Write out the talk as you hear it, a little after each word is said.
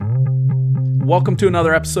Welcome to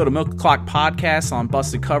another episode of Milk the Clock Podcast on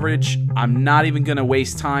Busted Coverage. I'm not even going to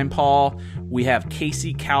waste time, Paul. We have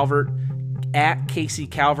Casey Calvert at Casey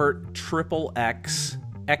Calvert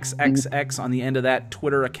XXX on the end of that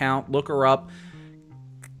Twitter account. Look her up.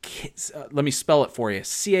 Let me spell it for you.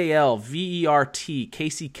 CALVERT,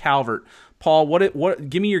 Casey Calvert. Paul,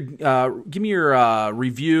 give me your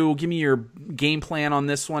review. Give me your game plan on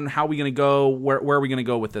this one. How are we going to go? Where are we going to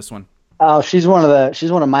go with this one? Oh, she's one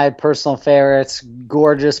of my personal favorites.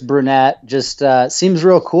 Gorgeous brunette, just seems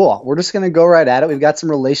real cool. We're just gonna go right at it. We've got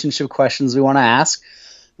some relationship questions we want to ask,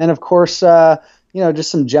 and of course,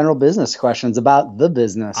 just some general business questions about the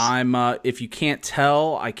business. If you can't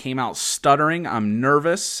tell, I came out stuttering. I'm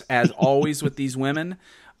nervous as always with these women.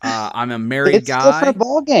 I'm a married guy. It's a different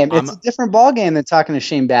ball game. It's a different ball game than talking to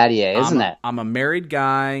Shane Battier, isn't it? I'm a married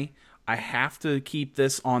guy. I have to keep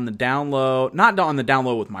this on the down low, not on the down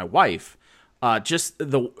low with my wife. I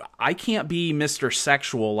can't be Mr.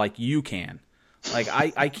 Sexual like you can. Like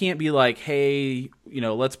I can't be like, hey,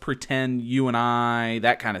 let's pretend you and I,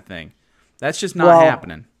 that kind of thing. That's just not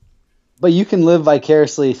happening. But you can live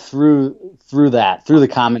vicariously through the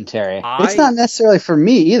commentary. It's not necessarily for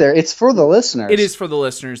me either. It's for the listeners. It is for the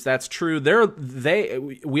listeners. That's true.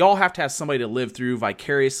 We all have to have somebody to live through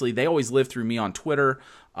vicariously. They always live through me on Twitter.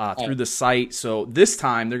 Through the site. So this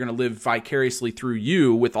time they're going to live vicariously through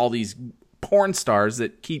you with all these porn stars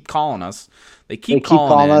that keep calling us. They keep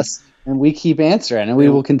calling us, and we keep answering, and we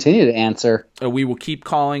will continue to answer. We will keep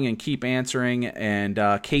calling and keep answering. And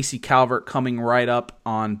Casey Calvert coming right up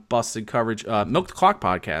on Busted Coverage, Milk the Clock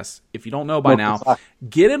Podcast. If you don't know by now,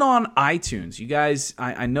 get it on iTunes. You guys,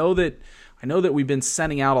 I know that we've been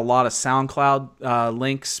sending out a lot of SoundCloud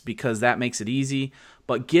links because that makes it easy.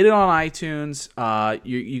 But get it on iTunes.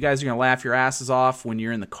 You guys are going to laugh your asses off when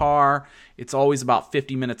you're in the car. It's always about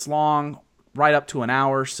 50 minutes long, right up to an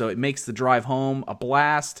hour, so it makes the drive home a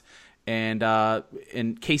blast. And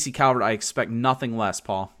Casey Calvert, I expect nothing less,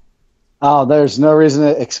 Paul. Oh, there's no reason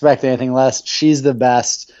to expect anything less. She's the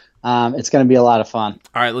best. It's going to be a lot of fun.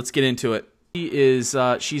 All right, let's get into it. She's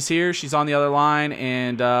here. She's on the other line,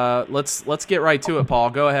 and let's get right to it, Paul.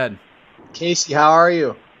 Go ahead. Casey, how are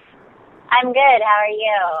you? I'm good. How are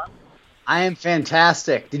you? I am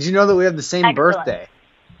fantastic. Did you know that we have the same birthday?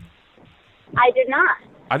 I did not.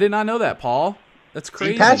 I did not know that, Paul. That's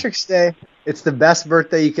crazy. St. Patrick's Day. It's the best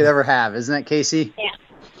birthday you could ever have, isn't it, Casey? Yeah,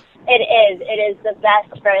 it is. It is the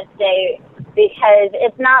best birthday because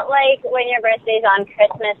it's not like when your birthday's on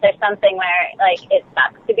Christmas or something where it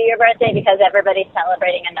sucks to be your birthday because everybody's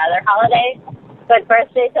celebrating another holiday. But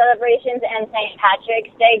birthday celebrations and St.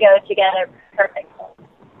 Patrick's Day go together perfectly.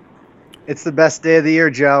 It's the best day of the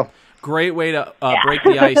year, Joe. Great way to break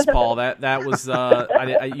the ice, Paul. That was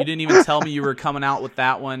you didn't even tell me you were coming out with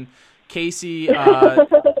that one, Casey.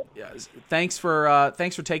 Thanks for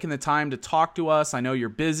taking the time to talk to us. I know you're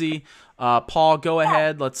busy. Paul, go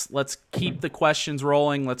ahead. Let's keep the questions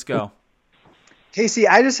rolling. Let's go. Casey,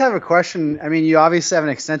 I just have a question. I mean, you obviously have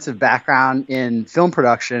an extensive background in film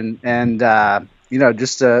production and some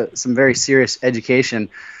very serious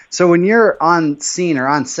education. So when you're on scene or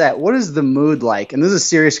on set, what is the mood like? And this is a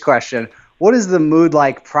serious question. What is the mood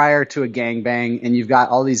like prior to a gangbang and you've got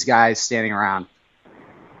all these guys standing around?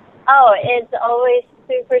 Oh, it's always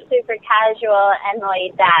super, super casual and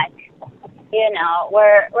laid back.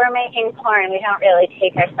 We're making porn. We don't really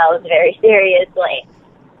take ourselves very seriously.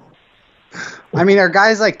 I mean, are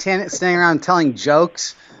guys standing around telling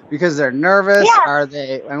jokes because they're nervous? Yeah. Are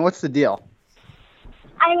they? And what's the deal?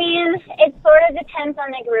 I mean, it sort of depends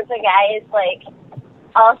on the group of guys.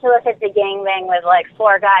 Also, if it's a gangbang with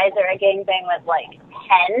 4 guys or a gangbang with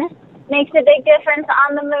 10, makes a big difference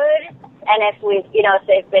on the mood. And if if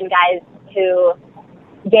they've been guys who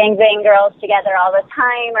gangbang girls together all the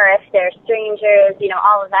time, or if they're strangers,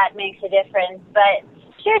 all of that makes a difference. But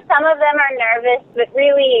sure, some of them are nervous, but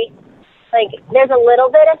really, there's a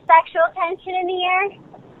little bit of sexual tension in the air.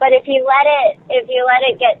 But if you let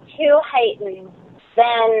it get too heightened,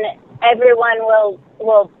 then everyone will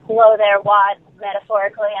blow their wad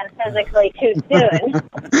metaphorically and physically too soon.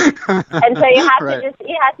 And so you have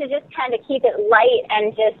to just kind of keep it light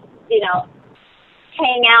and just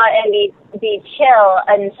hang out and be chill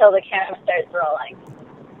until the camera starts rolling.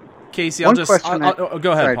 Casey, I'll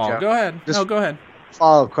go ahead, Paul. Joe. Go ahead. Go ahead.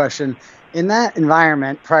 Follow-up question. In that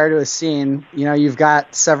environment, prior to a scene, you've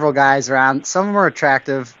got several guys around. Some of them are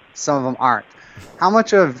attractive, some of them aren't. How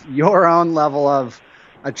much of your own level of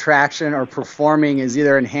attraction or performing is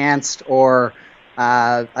either enhanced or,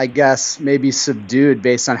 I guess, maybe subdued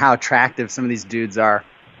based on how attractive some of these dudes are?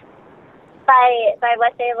 By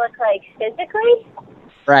what they look like physically?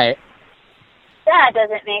 Right. So that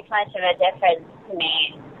doesn't make much of a difference to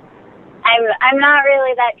me. I'm not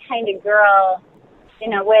really that kind of girl, you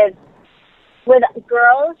know, with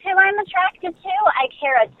girls who I'm attracted to. I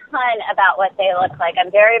care a ton about what they look like.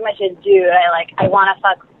 I'm very much a dude. I want to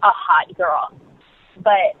fuck a hot girl.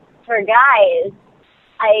 But for guys,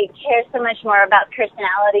 I care so much more about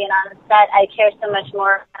personality, and on set, I care so much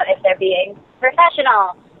more about if they're being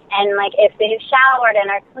professional and like if they've showered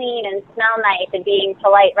and are clean and smell nice and being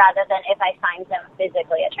polite rather than if I find them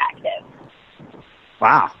physically attractive.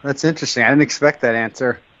 Wow, that's interesting. I didn't expect that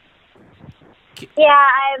answer. Yeah,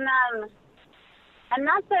 I'm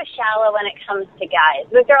not so shallow when it comes to guys.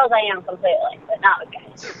 With girls, I am completely, but not with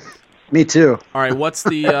guys. Me too. All right, what's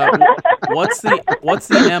the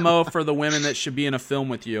MO for the women that should be in a film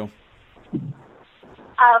with you?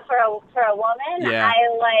 For a woman, yeah.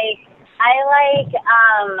 I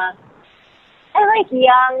like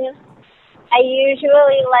young. I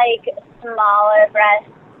usually like smaller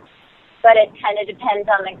breasts, but it kind of depends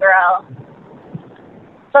on the girl.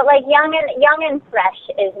 But like young and fresh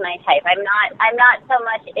is my type. I'm not so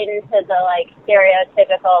much into the like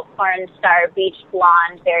stereotypical porn star beach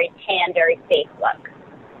blonde, very tan, very fake look.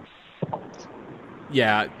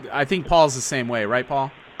 Yeah, I think Paul's the same way, right,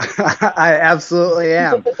 Paul? I absolutely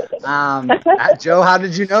am. Joe, how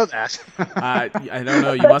did you know that? I don't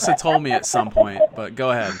know. You must have told me at some point, but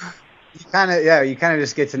go ahead. You kind of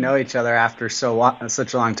just get to know each other after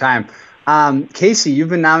such a long time. Casey, you've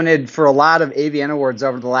been nominated for a lot of AVN awards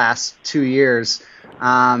over the last 2 years,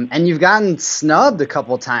 and you've gotten snubbed a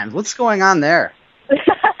couple times. What's going on there? I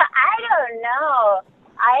don't know.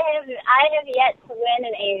 I have yet to win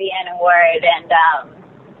an AVN award, and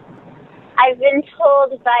I've been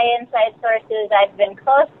told by inside sources I've been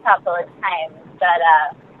close a couple of times, but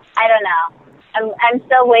I don't know. I'm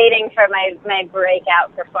still waiting for my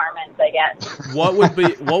breakout performance, I guess. What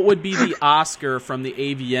would be the Oscar from the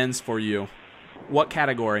AVNs for you? What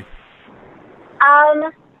category?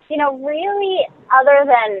 Really, other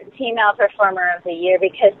than Female Performer of the Year,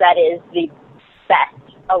 because that is the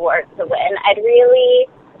best award to win, I'd really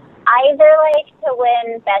either like to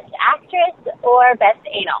win Best Actress or Best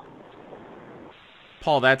Anal.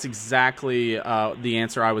 Paul, that's exactly the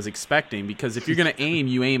answer I was expecting, because if you're going to aim,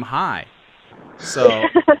 you aim high. So,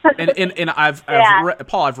 and I've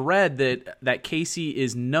read that Casey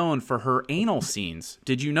is known for her anal scenes.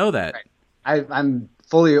 Did you know that? Right. I'm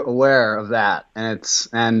fully aware of that, and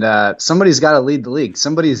somebody's got to lead the league.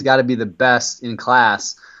 Somebody's got to be the best in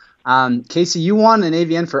class. Casey, you won an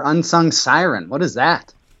AVN for Unsung Siren. What is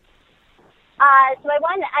that? So I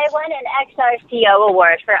won an XRCO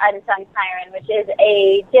award for Unsung Siren, which is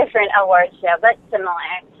a different award show, but similar.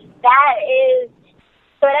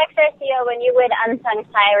 So at XRCO, when you win Unsung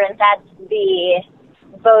Siren, that's the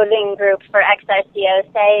voting group for XRCO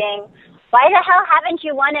saying, why the hell haven't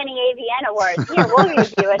you won any AVN awards? Here, we'll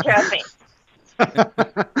give you a trophy.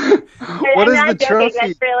 What is the joking, trophy?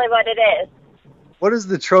 That's really what it is. What does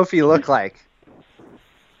the trophy look like?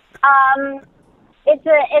 It's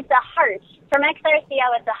a heart. From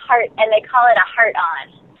XRCO, it's a heart, and they call it a heart on.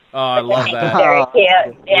 Oh, I love that. Very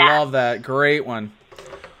cute. Yeah. Love that. Great one.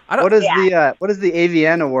 What does the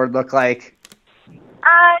AVN award look like?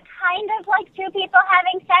 Kind of like two people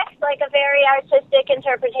having sex, like a very artistic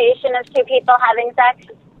interpretation of two people having sex.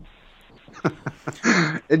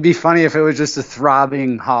 It'd be funny if it was just a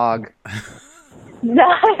throbbing hog.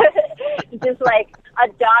 No, just like a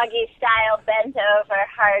doggy style bent over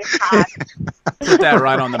hard cock. Put that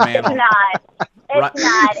right on the mantle. It's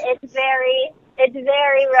not. It's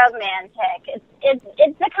very romantic.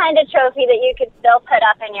 It's the kind of trophy that you could still put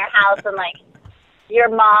up in your house and like your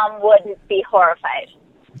mom wouldn't be horrified.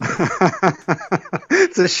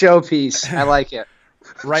 It's a showpiece. I like it.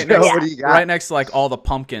 Right next to like all the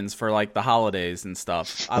pumpkins for like the holidays and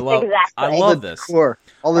stuff. I love this. Decor,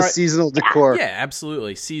 all the seasonal decor. Yeah,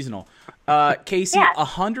 absolutely seasonal. Casey,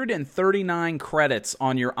 139 credits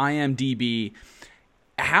on your IMDb.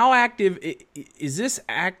 How active is this?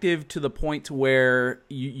 Active to the point to where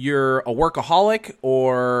you're a workaholic,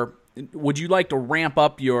 or would you like to ramp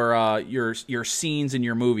up your scenes in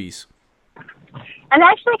your movies? I'm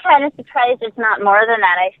actually kind of surprised it's not more than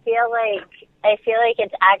that. I feel like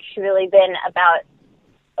it's actually been about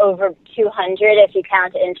over 200 if you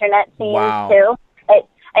count internet scenes too.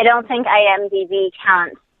 I don't think IMDb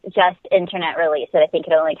counts just internet releases. I think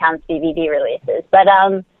it only counts DVD releases. But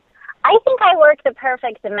I think I work the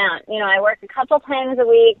perfect amount. You know, I work a couple times a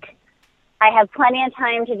week. I have plenty of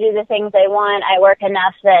time to do the things I want. I work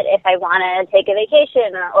enough that if I want to take a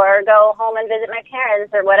vacation or go home and visit my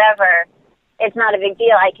parents or whatever, it's not a big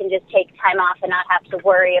deal. I can just take time off and not have to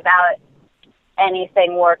worry about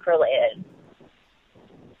anything work-related.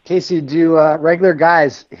 Casey, do regular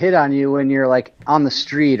guys hit on you when you're like on the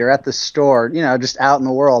street or at the store, just out in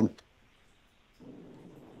the world?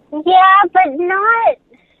 Yeah, but not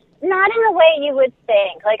in the way you would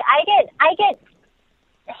think. Like I get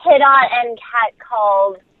hit on and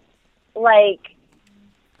catcalled like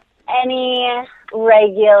any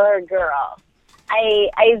regular girl. I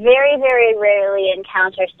very, very rarely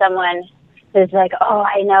encounter someone who's like, oh,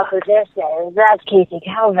 I know who this is. That's Casey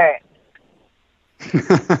Calvert.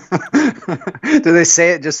 Do they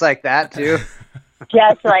say it just like that too?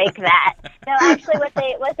 Just like that. No, actually,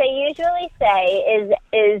 what they usually say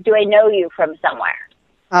is, do I know you from somewhere?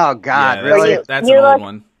 Oh God, yeah, really? That's an old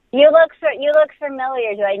one. You look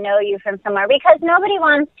familiar. Do I know you from somewhere? Because nobody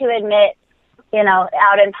wants to admit,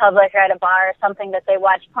 out in public or at a bar or something that they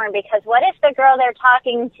watch porn. Because what if the girl they're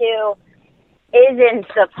talking to isn't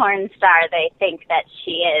the porn star they think that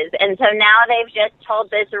she is? And so now they've just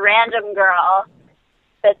told this random girl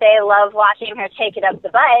that they love watching her take it up the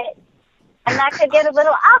butt, and that could get a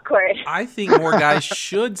little awkward. I think more guys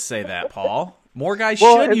should say that, Paul. More guys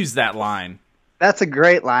should use that line. That's a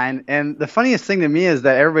great line. And the funniest thing to me is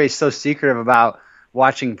that everybody's so secretive about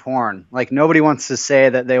watching porn. Like, nobody wants to say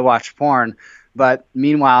that they watch porn. But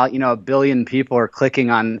meanwhile, a billion people are clicking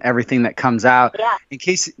on everything that comes out. Yeah. And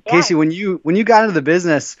Casey, when you got into the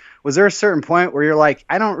business, was there a certain point where you're like,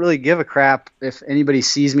 I don't really give a crap if anybody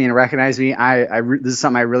sees me and recognizes me. This is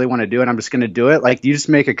something I really want to do, and I'm just going to do it. Like, do you just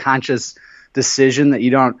make a conscious decision that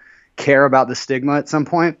you don't care about the stigma at some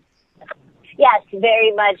point? Yes,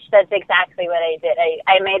 very much. That's exactly what I did.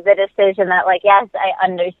 I made the decision that, like, yes, I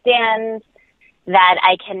understand that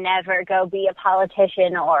I can never go be a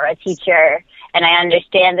politician or a teacher. And I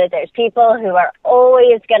understand that there's people who are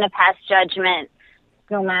always going to pass judgment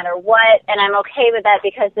no matter what. And I'm okay with that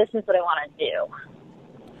because this is what I want to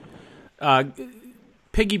do.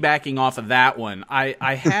 Piggybacking off of that one,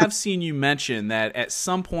 I have seen you mention that at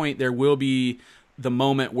some point there will be the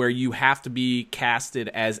moment where you have to be casted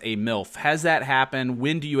as a MILF. Has that happened?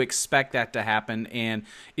 When do you expect that to happen? And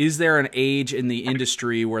is there an age in the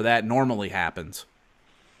industry where that normally happens?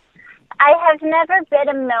 I have never been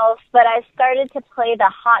a MILF, but I've started to play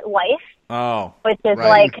the hot wife, which is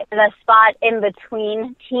like the spot in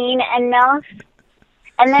between teen and MILF.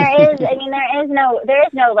 And there is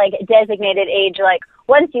no like designated age. Like,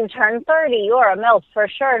 once you turn 30, you're a MILF for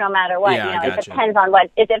sure, no matter what. Yeah, it depends on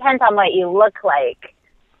what you look like.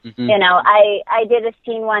 Mm-hmm. I did a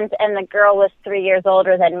scene once, and the girl was 3 years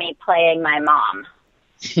older than me, playing my mom.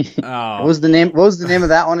 What was the name of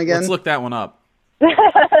that one again? Let's look that one up. I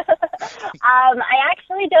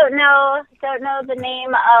actually don't know the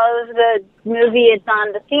name of the movie it's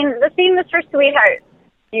on. The scene was for Sweetheart.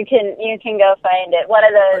 You can go find it. One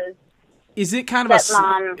of those. Is it kind of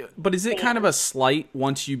kind of a slight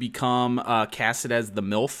once you become casted as the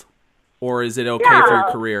MILF, or is it okay for your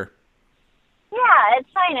career? Yeah, it's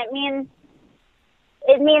fine. It means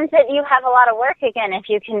that you have a lot of work again. If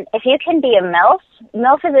you can be a MILF.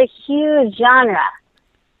 MILF is a huge genre,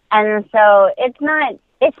 and so it's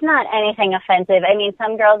not anything offensive. I mean,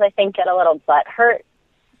 some girls I think get a little butthurt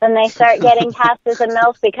when they start getting cast as a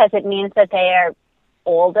MILF because it means that they are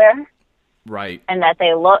older. Right. And that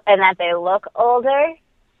they look older.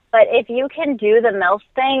 But if you can do the MILF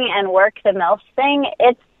thing and work the MILF thing,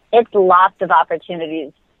 it's lots of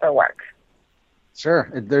opportunities for work. Sure.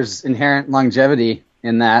 There's inherent longevity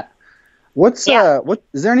in that. Is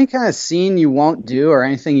there any kind of scene you won't do or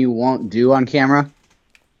anything you won't do on camera?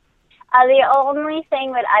 The only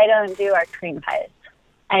thing that I don't do are cream pies.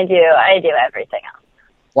 I do everything else.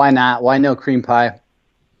 Why not? Why no cream pie?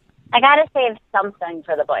 I gotta save something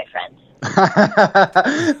for the boyfriend.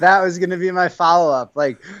 That was going to be my follow-up.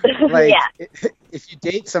 Like yeah. If you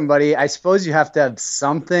date somebody, I suppose you have to have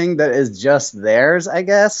something that is just theirs, I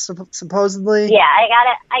guess, supposedly. Yeah,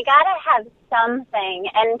 I gotta have something.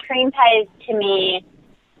 And cream pies, to me,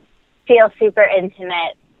 feel super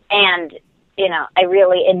intimate. And, I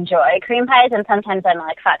really enjoy cream pies. And sometimes I'm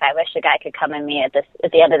like, fuck, I wish a guy could come in me at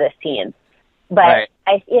the end of this scene. But right.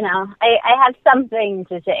 I have something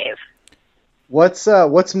to save. What's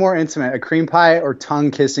more intimate, a cream pie or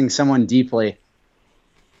tongue kissing someone deeply?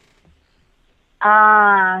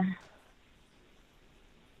 I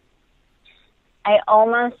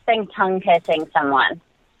almost think tongue kissing someone.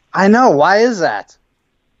 I know. Why is that?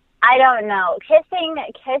 I don't know. Kissing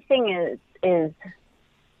is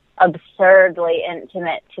absurdly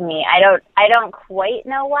intimate to me. I don't quite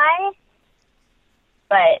know why,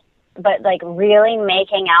 but like really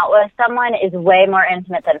making out with someone is way more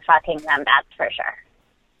intimate than fucking them, that's for sure.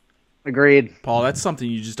 Agreed. Paul, that's something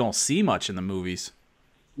you just don't see much in the movies.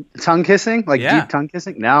 Tongue kissing? Like deep tongue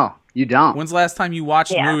kissing? No, you don't. When's the last time you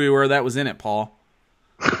watched a movie where that was in it, Paul?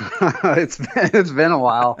 It's been a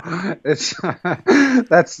while. I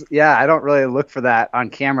don't really look for that on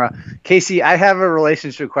camera. Casey, I have a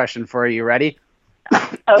relationship question for you. Ready?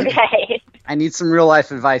 Okay. I need some real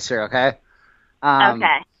life advice here, okay?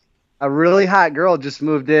 Okay. A really hot girl just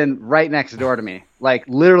moved in right next door to me. Like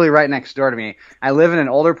literally right next door to me. I live in an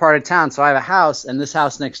older part of town, so I have a house, and this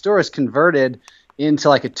house next door is converted into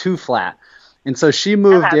like a 2-flat. And so she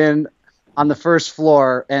moved in on the first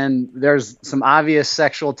floor, and there's some obvious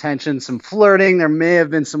sexual tension, some flirting. There may have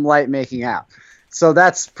been some light making out. So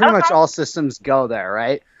that's pretty much all systems go there,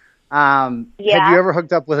 right? Have you ever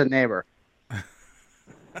hooked up with a neighbor?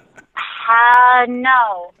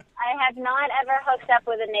 No. I have not ever hooked up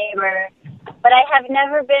with a neighbor, but I have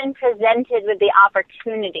never been presented with the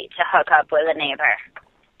opportunity to hook up with a neighbor.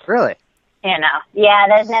 Really? You know,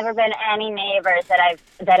 there's never been any neighbors that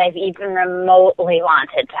I've even remotely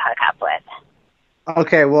wanted to hook up with.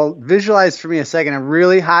 Okay, well, visualize for me a second. A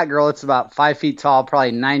really hot girl. It's about 5 feet tall,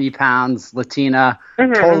 probably 90 pounds, Latina,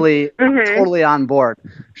 totally on board.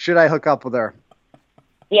 Should I hook up with her?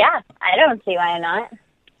 Yeah, I don't see why not.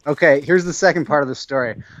 Okay, here's the second part of the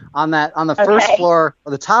story. On the first floor,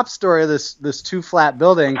 or the top story of this 2-flat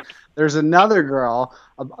building, there's another girl,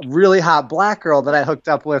 a really hot black girl that I hooked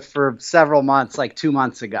up with for several months, like 2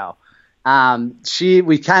 months ago.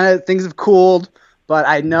 Things have cooled, but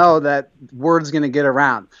I know that word's going to get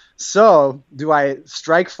around. So do I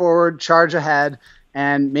strike forward, charge ahead,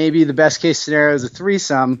 and maybe the best case scenario is a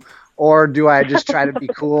threesome, or do I just try to be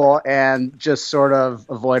cool and just sort of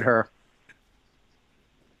avoid her?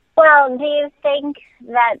 Well, do you think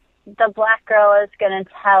that the black girl is going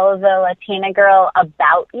to tell the Latina girl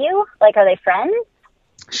about you? Like, are they friends?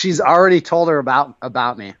 She's already told her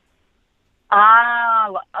about me.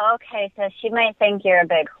 Oh, okay. So she might think you're a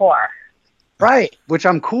big whore. Right, which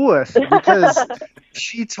I'm cool with because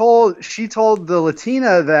she told the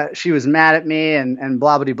Latina that she was mad at me and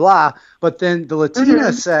blah, blah, blah. But then the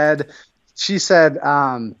Latina said,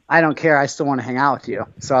 I don't care. I still want to hang out with you.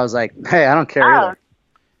 So I was like, hey, I don't care either.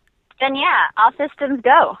 Then all systems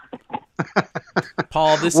go.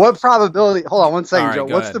 Paul, what probability? Hold on one second, right, Joe.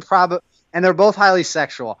 What's ahead. the probability? And they're both highly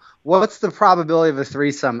sexual. What's the probability of a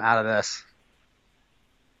threesome out of this?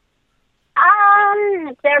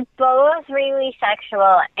 They're both really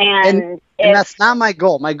sexual, and that's not my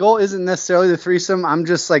goal. My goal isn't necessarily the threesome. I'm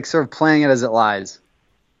just like sort of playing it as it lies.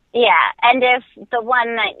 Yeah, and if the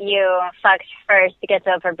one that you fucked first gets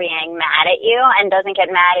over being mad at you and doesn't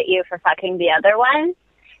get mad at you for fucking the other one,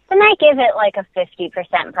 then I give it like a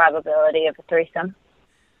 50% probability of a threesome.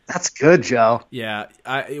 That's good, Joe. Yeah,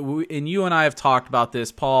 and you and I have talked about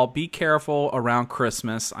this, Paul. Be careful around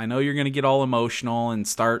Christmas. I know you're going to get all emotional and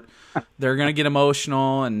start. They're going to get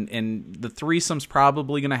emotional, and the threesome's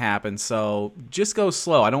probably going to happen. So just go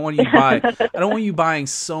slow. I don't want you buying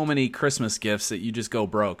so many Christmas gifts that you just go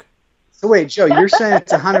broke. So wait, Joe, you're saying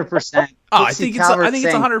it's 100%? I think it's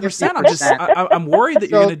 100%. I'm worried that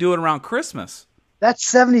you're going to do it around Christmas. That's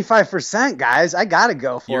 75%, guys. I got to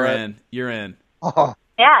go for it. You're in. Oh.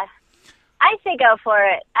 Yeah, I say go for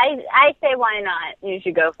it. I say why not? You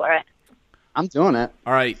should go for it. I'm doing it.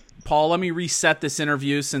 All right, Paul, let me reset this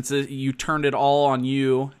interview since you turned it all on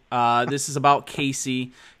you. This is about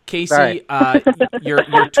Casey. Casey,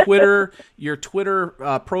 your Twitter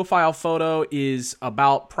profile photo is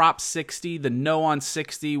about Prop 60, the No on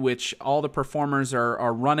 60, which all the performers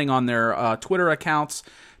are running on their Twitter accounts.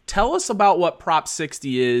 Tell us about what Prop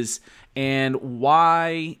 60 is and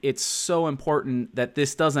why it's so important that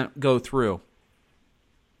this doesn't go through.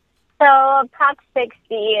 So Prop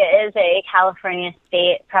 60 is a California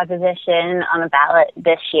state proposition on the ballot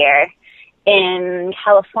this year. In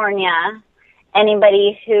California,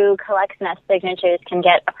 anybody who collects enough signatures can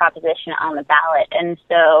get a proposition on the ballot. And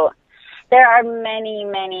so there are many,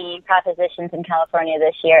 many propositions in California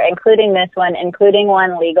this year, including this one, including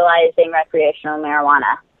one legalizing recreational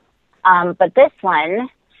marijuana. But this one,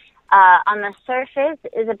 on the surface,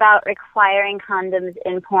 is about requiring condoms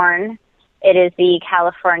in porn. It is the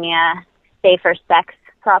California safer sex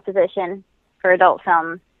proposition for adult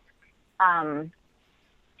films.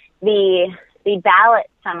 The ballot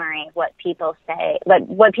summary, what people say,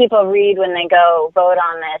 what people read when they go vote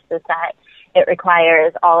on this is that it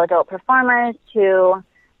requires all adult performers to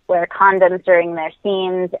wear condoms during their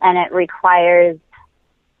scenes, and it requires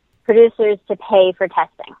producers to pay for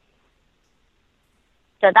testing.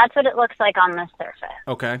 So that's what it looks like on the surface.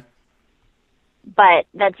 Okay. But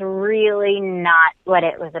that's really not what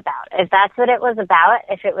it was about. If that's what it was about,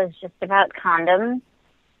 if it was just about condoms,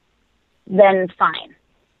 then fine.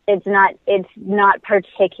 it's not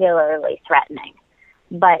particularly threatening,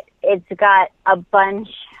 but it's got a bunch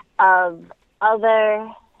of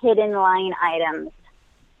other hidden line items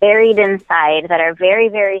buried inside that are very,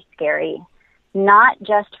 very scary, not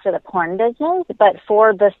just for the porn business, but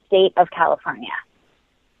for the state of California.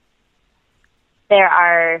 There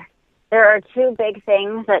are two big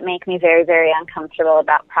things that make me very, very uncomfortable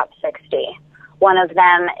about Prop 60. One of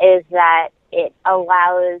them is that it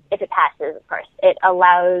allows, if it passes, of course, it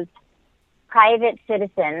allows private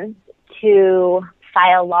citizens to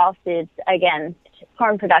file lawsuits against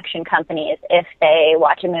porn production companies if they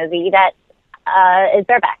watch a movie that is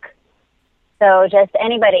bareback. So just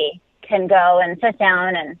anybody can go and sit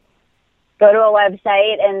down and go to a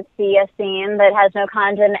website and see a scene that has no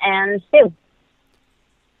condom and sue.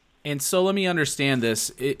 And so let me understand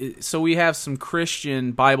this. So we have some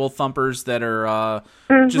Christian Bible thumpers that are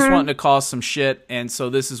just wanting to cause some shit, and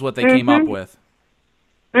so this is what they came up with.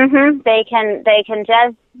 They can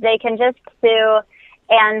just sue,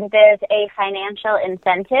 and there's a financial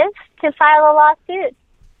incentive to file a lawsuit.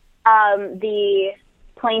 The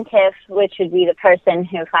plaintiff, which would be the person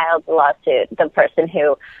who filed the lawsuit, the person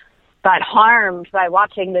who got harmed by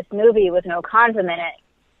watching this movie with no condom in it,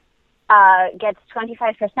 gets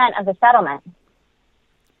 25% of the settlement.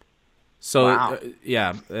 So wow.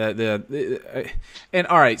 And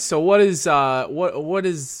all right. So what is what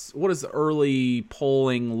does the early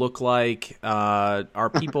polling look like? Are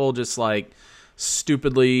people just like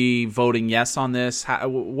stupidly voting yes on this?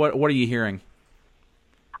 What are you hearing?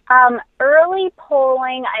 Early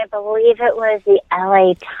polling, I believe it was the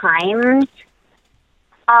LA Times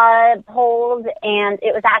polled, and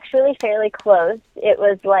it was actually fairly close. It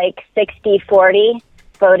was like 60-40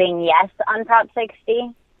 voting yes on Prop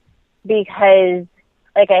 60 because,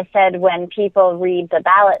 like I said, when people read the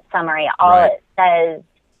ballot summary, all it says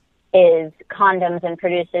is condoms and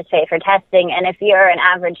producers pay for testing. And if you're an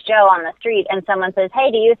average Joe on the street and someone says,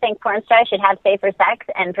 hey, do you think porn stars should have safer sex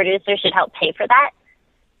and producers should help pay for that?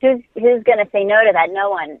 Who's going to say no to that? No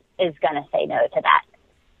one is going to say no to that.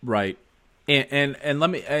 Right. And let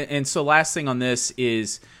me and so last thing on this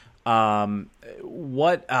is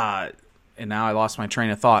what and now I lost my train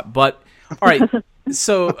of thought. But all right,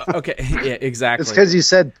 so okay, yeah, exactly. It's because you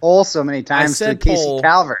said poll so many times to Casey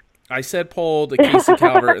Calvert. I said poll to Casey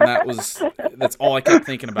Calvert, and that's all I kept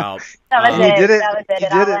thinking about. That was it. You did it. That was it. You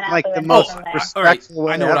did it like the most respectful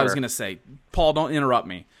way. I know what I was going to say. Paul, don't interrupt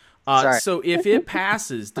me. So if it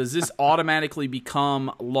passes, does this automatically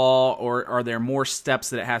become law, or are there more steps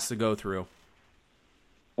that it has to go through?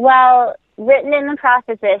 Well, written in the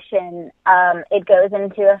proposition, it goes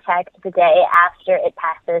into effect the day after it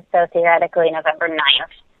passes, so theoretically November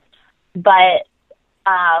 9th. But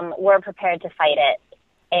we're prepared to fight it,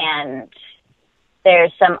 and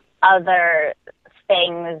there's some other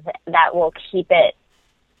things that will keep it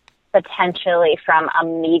potentially from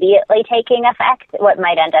immediately taking effect. What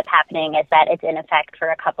might end up happening is that it's in effect for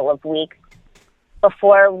a couple of weeks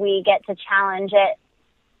before we get to challenge it,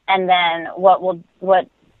 and then what we'll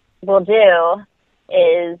do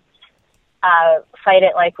is fight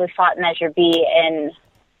it like we fought Measure B in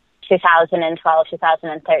 2012,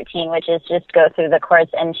 2013, which is just go through the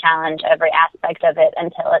courts and challenge every aspect of it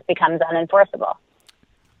until it becomes unenforceable.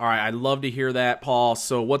 All right, I'd love to hear that, Paul.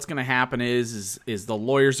 So what's going to happen is the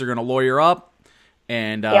lawyers are going to lawyer up,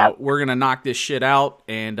 and we're going to knock this shit out,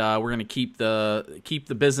 and we're going to keep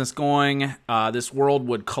the business going. This world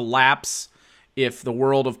would collapse if the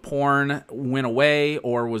world of porn went away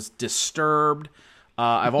or was disturbed.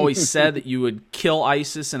 I've always said that you would kill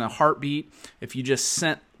ISIS in a heartbeat if you just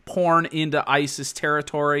sent porn into ISIS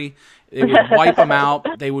territory. It would wipe them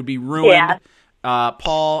out. They would be ruined. Yeah.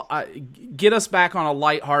 Paul, get us back on a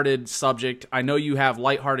lighthearted subject. I know you have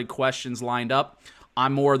lighthearted questions lined up.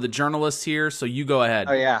 I'm more the journalist here, so you go ahead.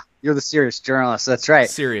 Oh, yeah. You're the serious journalist. That's right.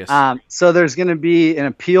 Serious. So there's going to be an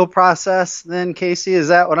appeal process then, Casey? Is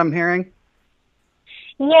that what I'm hearing?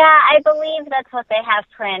 Yeah, I believe that's what they have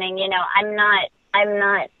planning. You know, I'm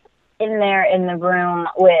not in there in the room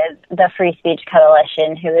with the Free Speech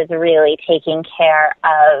Coalition, who is really taking care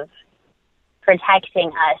of protecting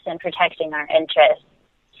us and protecting our interests.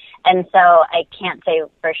 And so I can't say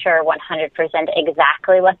for sure 100%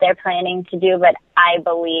 exactly what they're planning to do, but I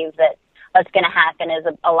believe that what's going to happen is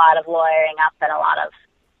a lot of lawyering up and a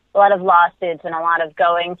lot of lawsuits and a lot of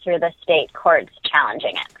going through the state courts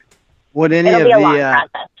challenging it. Would any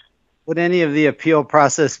of the appeal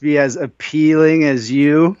process be as appealing as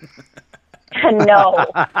you? No.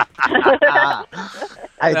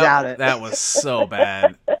 I doubt it. That was so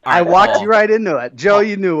bad. I walked you right into it. Joe,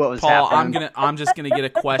 you knew what was Paul, happening. I'm just gonna get a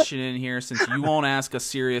question in here since you won't ask a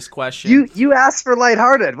serious question. You asked for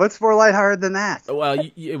lighthearted. What's more lighthearted than that? Well,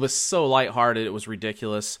 it was so lighthearted, it was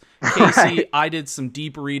ridiculous. Casey, I did some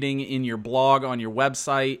deep reading in your blog on your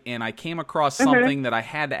website, and I came across something that I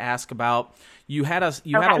had to ask about. You had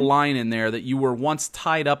a line in there that you were once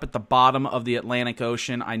tied up at the bottom of the Atlantic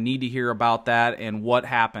Ocean. I need to hear about that and what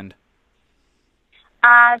happened.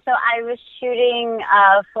 So I was shooting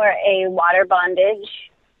for a water bondage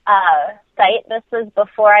site. This was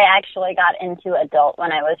before I actually got into adult,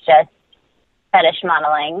 when I was just fetish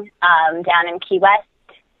modeling down in Key West.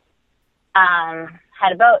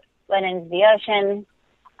 Had a boat, went into the ocean.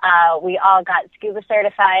 We all got scuba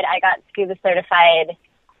certified. I got scuba certified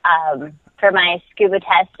for my scuba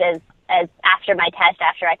test. As after my test,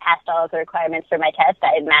 after I passed all of the requirements for my test,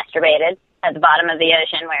 I had masturbated at the bottom of the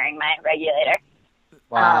ocean wearing my regulator.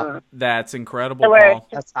 Wow, that's incredible, so Paul.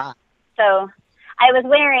 That's hot. So I was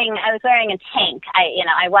wearing a tank.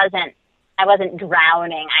 I wasn't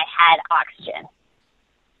drowning. I had oxygen.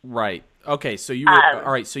 Right. Okay. So you were,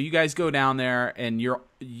 all right. So you guys go down there, and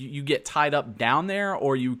you get tied up down there,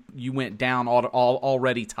 or you went down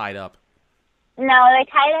already tied up. No, they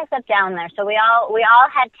tied us up down there. So we all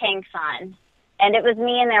had tanks on, and it was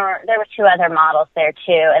me, and there were two other models there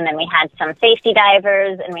too. And then we had some safety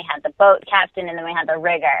divers, and we had the boat captain, and then we had the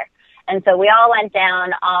rigger. And so we all went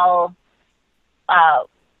down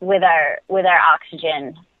with our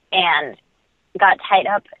oxygen and got tied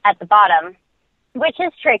up at the bottom, which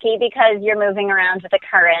is tricky because you're moving around with the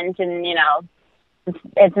current, and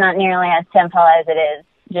it's not nearly as simple as it is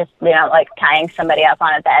just like tying somebody up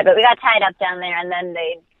on a bed. But we got tied up down there, and then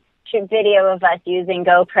they shoot video of us using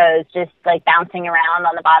GoPros just like bouncing around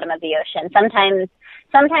on the bottom of the ocean.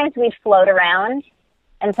 Sometimes we'd float around,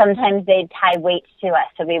 and sometimes they'd tie weights to us,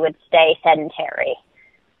 so we would stay sedentary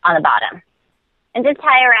on the bottom and just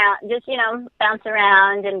tie around, just bounce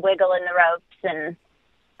around and wiggle in the ropes and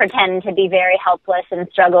pretend to be very helpless and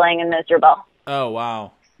struggling and miserable. Oh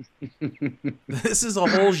wow. This is a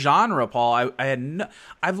whole genre, Paul.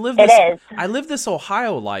 I lived this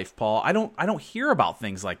Ohio life, Paul. I don't hear about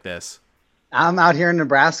things like this. I'm out here in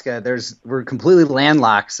Nebraska. We're completely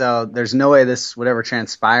landlocked, so there's no way this would ever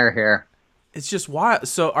transpire here. It's just wild.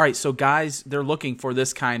 So all right, so guys, they're looking for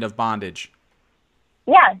this kind of bondage.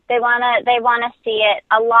 Yeah, they wanna see it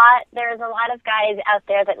a lot. There's a lot of guys out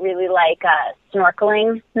there that really like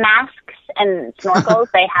snorkeling masks and snorkels.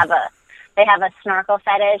 They have a snorkel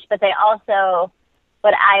fetish, but they also,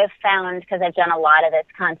 what I've found, because I've done a lot of this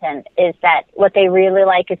content, is that what they really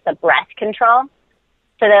like is the breath control.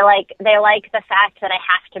 So they like the fact that I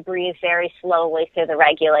have to breathe very slowly through the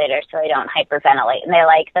regulator so I don't hyperventilate. And they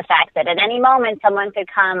like the fact that at any moment someone could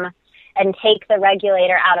come and take the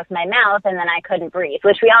regulator out of my mouth and then I couldn't breathe,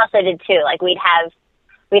 which we also did too. Like we'd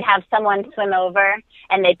have someone swim over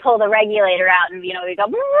and they'd pull the regulator out and, we'd go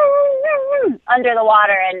under the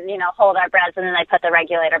water and, hold our breaths, and then they put the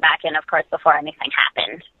regulator back in, of course, before anything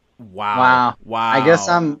happened. Wow. I guess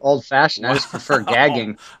I'm old fashioned. I just prefer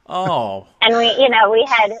gagging. Oh. And we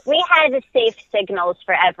had safe signals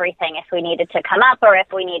for everything if we needed to come up or if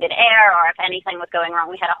we needed air or if anything was going wrong.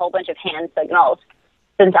 We had a whole bunch of hand signals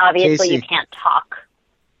since obviously Casey, you can't talk.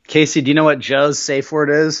 Casey, do you know what Joe's safe word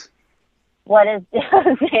is? What is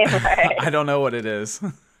Joe's safe word? I don't know what it is.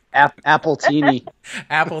 Apple teeny.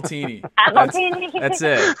 Apple teeny. Apple teeny. That's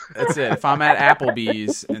it. If I'm at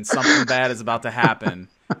Applebee's and something bad is about to happen,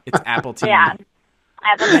 it's Apple teeny. Yeah,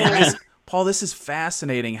 Apple teeny. Paul, this is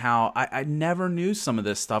fascinating how I never knew some of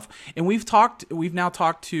this stuff. And we've now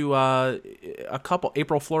talked to a couple,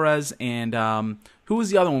 April Flores and who was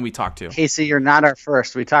the other one we talked to? Casey, you're not our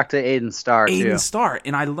first. We talked to Aiden Starr, too. Aiden Starr,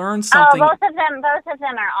 and I learned something. Oh, both of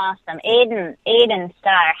them are awesome. Aiden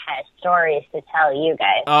Starr has stories to tell you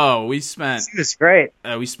guys. Oh, he was great.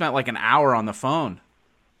 We spent like an hour on the phone.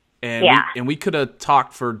 And yeah. we could have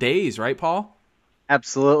talked for days, right, Paul?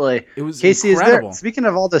 Absolutely. It was Casey, incredible. Speaking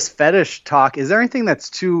of all this fetish talk, is there anything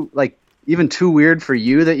that's even too weird for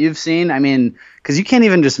you that you've seen? I mean, because you can't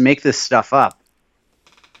even just make this stuff up.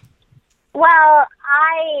 Well,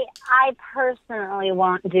 I personally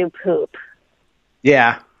won't do poop.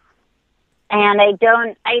 Yeah. And I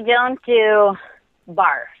don't do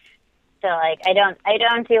barf. So like I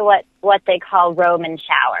don't do what they call Roman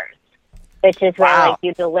showers, which is where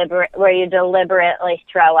you deliberately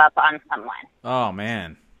throw up on someone. Oh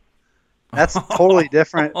man. That's totally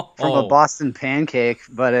different from a Boston pancake,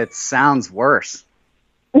 but it sounds worse.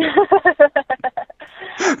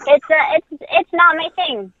 It's not my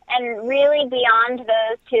thing. And really beyond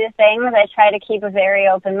those two things, I try to keep a very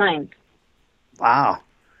open mind. Wow.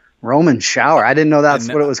 Roman shower. I didn't know that's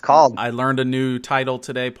what it was called. I learned a new title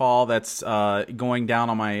today, Paul. That's going down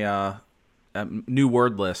on my new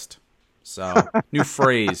word list. So, new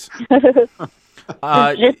phrase.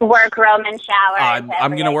 Just work Roman shower.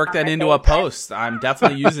 I'm going to work that into a post. I'm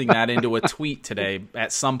definitely using that into a tweet today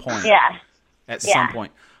at some point. Yeah. At some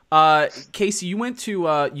point. Casey, you went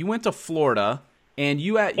to Florida, and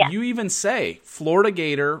you even say Florida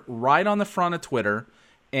Gator right on the front of Twitter.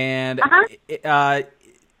 And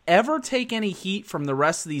ever take any heat from the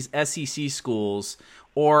rest of these SEC schools,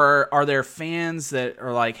 or are there fans that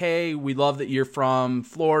are like, "Hey, we love that you're from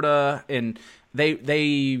Florida," and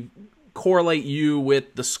they correlate you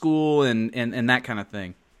with the school and that kind of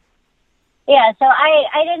thing? Yeah, so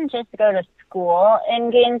I didn't just go to school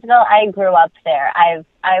in Gainesville. I grew up there. I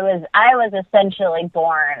was essentially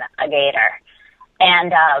born a Gator,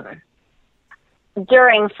 and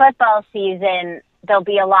during football season, there'll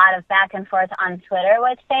be a lot of back and forth on Twitter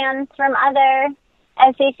with fans from other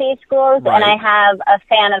SEC schools, right. And I have a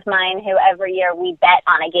fan of mine who every year we bet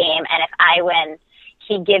on a game, and if I win,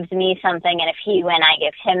 he gives me something, and if he win, I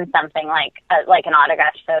give him something like an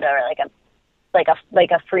autographed photo or like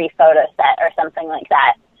a free photo set or something like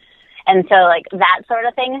that. And so like that sort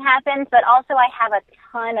of thing happens, but also I have a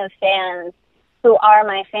ton of fans who are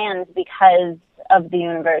my fans because of the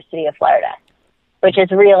University of Florida, which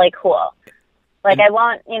is really cool. Like I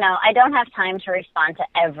don't have time to respond to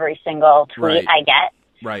every single tweet I get.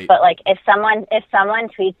 Right. But like if someone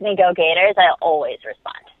tweets me "Go Gators," I'll always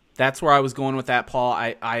respond. That's where I was going with that, Paul.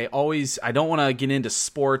 I don't want to get into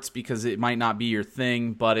sports because it might not be your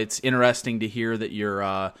thing, but it's interesting to hear that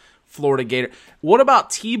you're Florida Gator. What about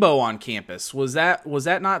Tebow on campus? Was that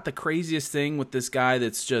not the craziest thing with this guy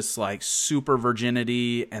that's just like super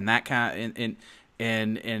virginity and that kind of,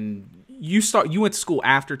 and you went to school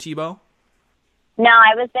after Tebow? No,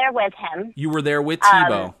 I was there with him. You were there with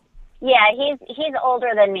Tebow. Yeah, he's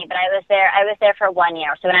older than me, but I was there for 1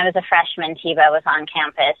 year. So when I was a freshman, Tebow was on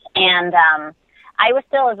campus, and I was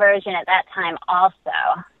still a virgin at that time,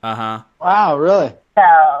 also. Wow, really?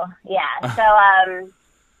 So yeah, so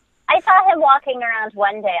I saw him walking around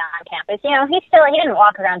one day on campus. You know, he didn't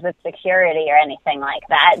walk around with security or anything like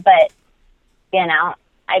that, but you know,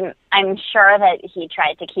 I'm sure that he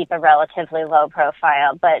tried to keep a relatively low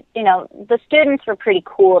profile. But you know, the students were pretty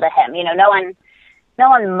cool to him. You know, no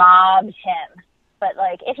one mobbed him, but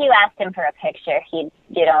like if you asked him for a picture, he'd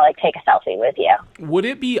like take a selfie with you. Would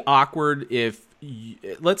it be awkward if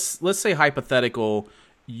let's say hypothetical,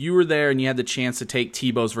 you were there and you had the chance to take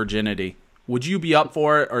Tebow's virginity? Would you be up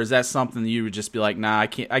for it, or is that something that you would just be like, nah, I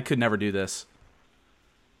could never do this?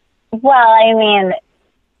 Well, I mean,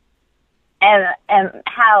 and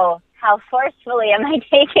how forcefully am I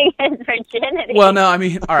taking his virginity? Well, no, I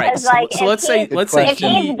mean, all right. So let's say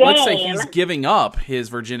he's giving up his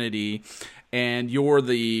virginity, and you're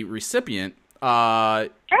the recipient. Sure.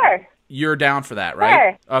 You're down for that,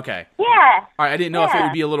 right? Sure. Okay. Yeah. All right. I didn't know if it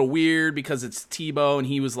would be a little weird because it's Tebow and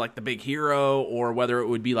he was like the big hero, or whether it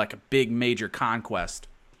would be like a big major conquest.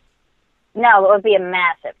 No, it would be a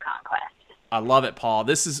massive conquest. I love it, Paul.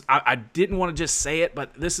 This is I didn't want to just say it,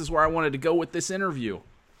 but this is where I wanted to go with this interview.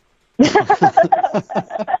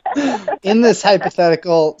 In this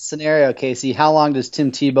hypothetical scenario, Casey, how long does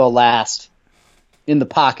Tim Tebow last in the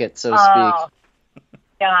pocket, so to speak?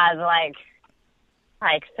 God, like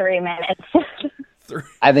 3 minutes.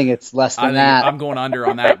 I think it's less than that. I'm going under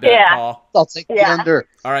on that bet, Paul. I'll take the under.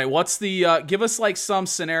 All right, what's the give us like some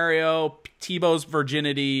scenario, Tebow's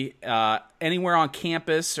virginity, anywhere on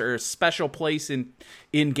campus or a special place in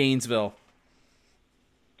Gainesville.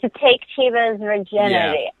 To take Tebow's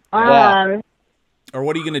virginity. Yeah. Or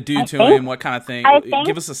what are you going to do to him? What kind of thing?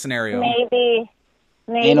 Give us a scenario. Maybe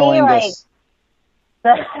anal like ingus.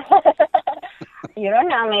 You don't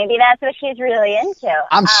know. Maybe that's what she's really into.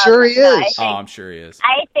 I'm sure he is. I'm sure he is.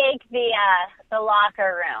 I think the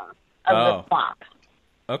locker room of the Swamp.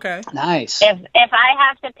 Okay. Nice. If I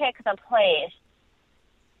have to pick the place,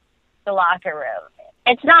 the locker room.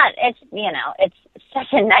 It's such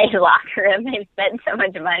a nice locker room. They've spent so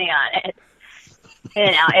much money on it. You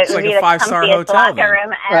know, it would like be a the 5-star comfiest hotel locker then.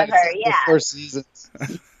 room ever. Right. Yeah. The Four Seasons.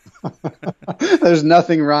 There's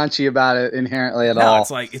nothing raunchy about it inherently at all.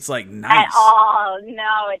 No, it's like nice. At all.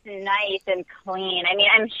 No, it's nice and clean. I mean,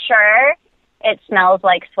 I'm sure it smells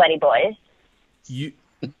like sweaty boys.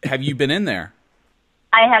 Have you been in there?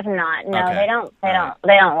 I have not. No, Okay. they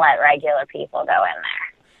don't let regular people go in there.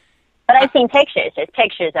 But I've seen pictures. There's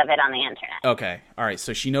pictures of it on the internet. Okay. All right.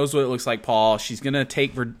 So she knows what it looks like, Paul. She's going to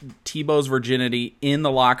take Tebow's virginity in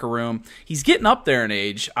the locker room. He's getting up there in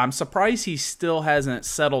age. I'm surprised he still hasn't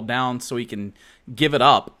settled down so he can give it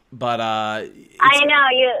up. But I know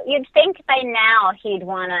you'd think by now he'd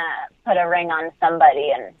want to put a ring on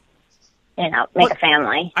somebody and make a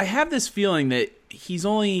family. I have this feeling that he's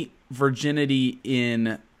only virginity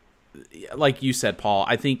in, like you said, Paul.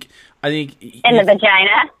 I think in the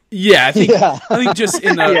vagina. Yeah, I think just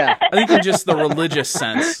in the I think in just the religious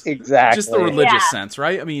sense. Exactly. Just the religious sense,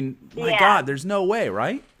 right? I mean, my God, there's no way,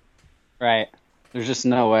 right? Right. There's just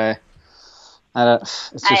no way. I don't know.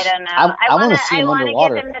 I want to see him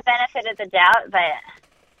underwater. I want to give him the benefit of the doubt, but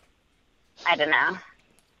I don't know.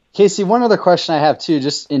 Casey, one other question I have too,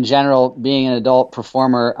 just in general, being an adult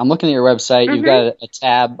performer, I'm looking at your website. Mm-hmm. You've got a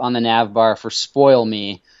tab on the nav bar for Spoil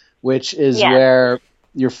Me, which is where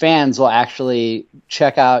your fans will actually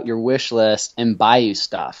check out your wish list and buy you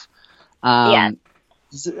stuff.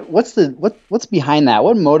 What's behind that?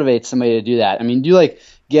 What motivates somebody to do that? I mean, do you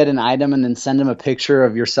get an item and then send them a picture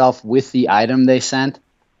of yourself with the item they sent?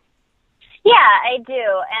 Yeah, I do.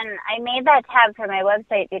 And I made that tab for my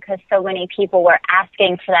website because so many people were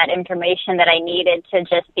asking for that information that I needed to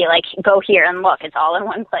just be like, go here and look. It's all in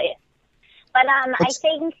one place. But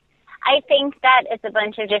I think that it's a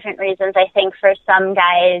bunch of different reasons. I think for some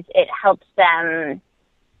guys, it helps them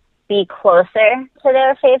be closer to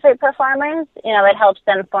their favorite performers. It helps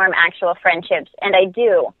them form actual friendships. And I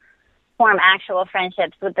do form actual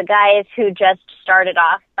friendships with the guys who just started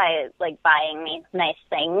off by buying me nice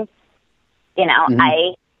things. Mm-hmm.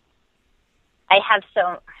 I have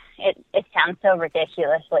it sounds so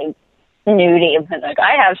ridiculously nudie, but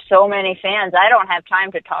I have so many fans. I don't have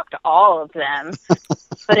time to talk to all of them.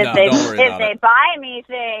 But if they buy me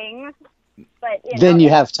things, then you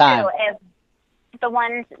have time. If the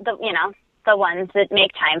ones that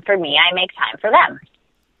make time for me, I make time for them.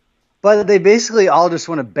 But they basically all just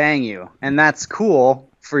want to bang you, and that's cool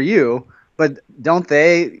for you. But don't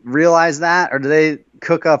they realize that, or do they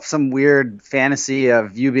cook up some weird fantasy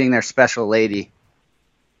of you being their special lady?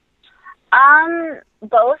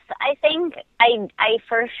 Both. I think I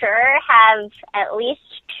for sure have at least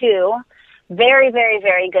two very, very,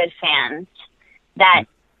 very good fans that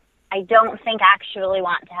I don't think actually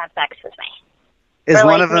want to have sex with me. Is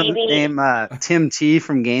one of them named Tim T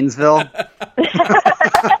from Gainesville?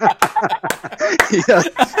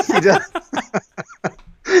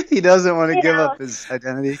 He doesn't want to give up his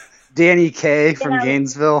identity. Danny K from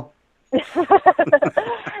Gainesville.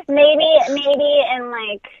 maybe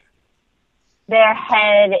in their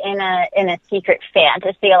head in a secret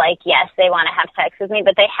fantasy, yes, they want to have sex with me,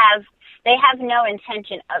 but they have no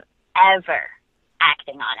intention of ever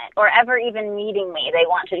acting on it or ever even meeting me. They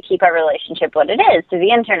want to keep our relationship what it is through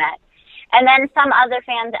the internet. And then some other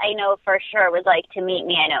fans I know for sure would like to meet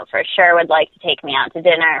me. I know for sure would like to take me out to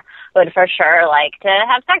dinner, would for sure like to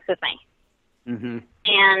have sex with me. Mm-hmm.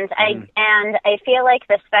 And I feel like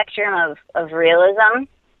the spectrum of realism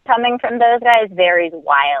coming from those guys varies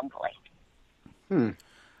wildly.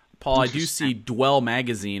 Paul, I do see Dwell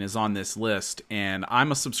Magazine is on this list, and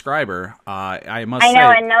I'm a subscriber. I must say. I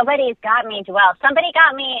know, and nobody's got me Dwell. Somebody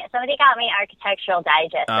got me Architectural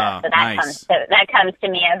Digest, so that comes to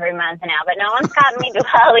me every month now. But no one's got me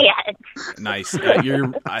Dwell yet. Nice.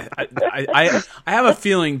 I have a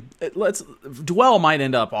feeling Dwell might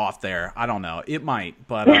end up off there. I don't know. It might,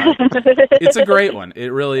 but it's a great one. It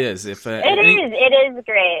really is. It is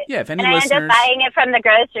great. Yeah. If any and listeners, I end up buying it from the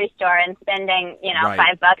grocery store and spending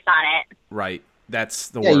 $5 on it. Right. That's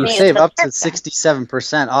the worst. You save up to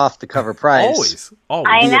 67% off the cover price.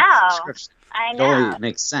 Always. I know. It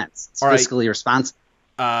makes sense. It's fiscally responsible.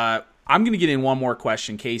 I'm going to get in one more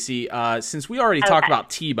question, Casey. Since we already talked about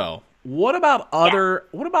Tebow, what about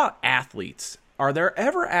what about athletes? Are there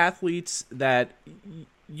ever athletes that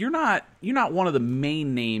you're not one of the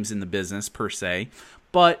main names in the business per se,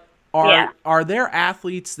 but are there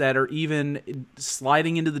athletes that are even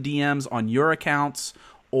sliding into the DMs on your accounts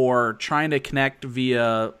or trying to connect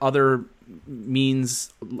via other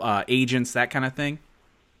means, agents, that kind of thing?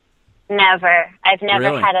 Never. I've never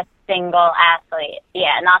Really? had a single athlete.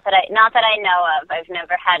 Yeah, not that I know of. I've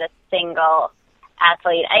never had a single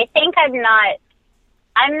athlete. I think I'm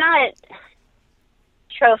not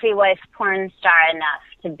trophy wife porn star enough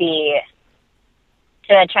to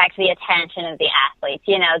attract the attention of the athletes.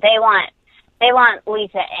 They want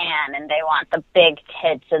Lisa Ann, and they want the big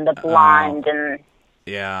tits and the blonde and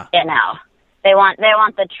they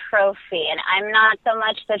want the trophy, and I'm not so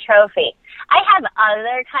much the trophy. I have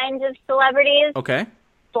other kinds of celebrities. Okay.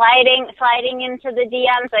 Sliding into the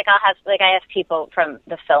DMs. I have people from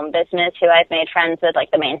the film business who I've made friends with,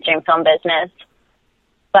 like the mainstream film business.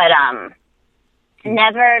 But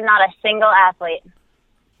never, not a single athlete.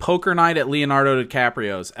 Poker night at Leonardo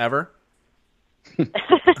DiCaprio's ever?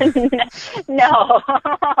 No,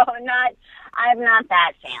 not. I'm not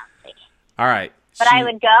that fancy. All right. But I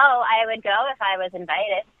would go. I would go if I was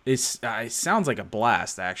invited. It sounds like a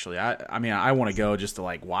blast, actually. I mean, I want to go just to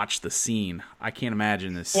like watch the scene. I can't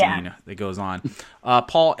imagine this scene that goes on.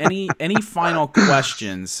 Paul, any final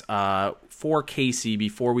questions for Casey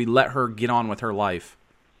before we let her get on with her life?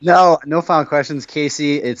 No final questions,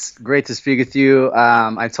 Casey. It's great to speak with you.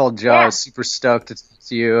 I told Joe I was super stoked to talk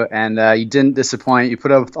to you, and you didn't disappoint. You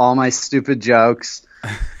put up with all my stupid jokes.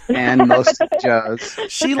 And most of Joe's.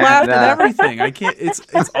 She laughed at everything. I can't. It's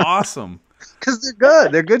awesome. Because they're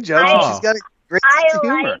good. They're good jokes. She's got a great sense of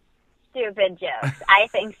humor. I like stupid jokes. I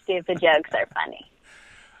think stupid jokes are funny.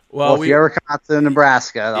 Well, if you ever come out to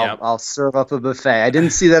Nebraska, I'll serve up a buffet. I didn't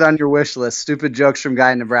see that on your wish list. Stupid jokes from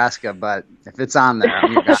guy in Nebraska, but if it's on there,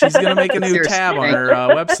 she's gonna make a new tab on her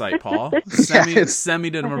website. Paul, send me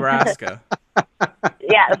to Nebraska.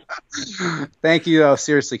 Yes. Thank you.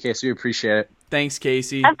 Seriously, Casey, we appreciate it. Thanks,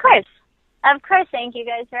 Casey. Of course. Thank you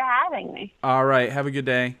guys for having me. All right. Have a good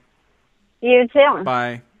day. You too.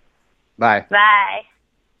 Bye. Bye. Bye.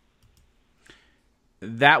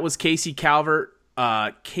 That was Casey Calvert.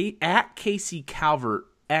 At Casey Calvert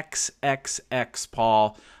XXX.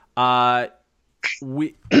 Paul. Wow.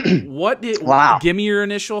 Give me your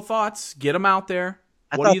initial thoughts. Get them out there.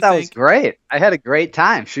 I thought that was great. I had a great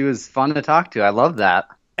time. She was fun to talk to. I love that.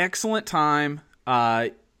 Excellent time.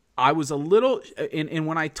 I was a little, and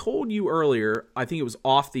when I told you earlier, I think it was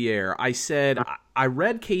off the air, I said I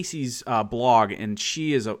read Casey's blog, and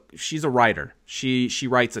she's a writer. She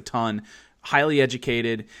writes a ton, highly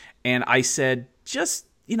educated, and I said just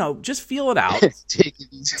feel it out. Take it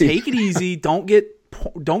easy. Take it easy. Don't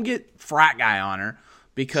get frat guy on her,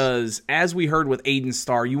 because as we heard with Aiden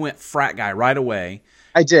Starr, you went frat guy right away.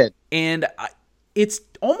 I did. And it's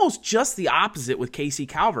almost just the opposite with Casey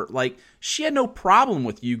Calvert. Like, she had no problem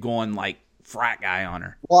with you going like frat guy on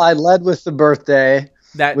her. Well, I led with the birthday,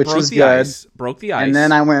 which was good. Broke the ice. And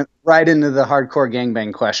then I went right into the hardcore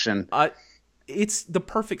gangbang question. It's the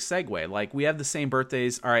perfect segue. Like, we have the same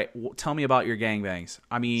birthdays. All right, tell me about your gangbangs.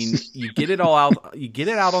 I mean, you get it all out. You get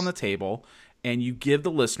it out on the table, and you give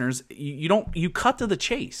the listeners. You cut to the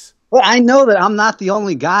chase. Well, I know that I'm not the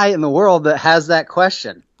only guy in the world that has that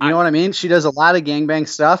question. You know what I mean? She does a lot of gangbang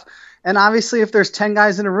stuff. And obviously, if there's 10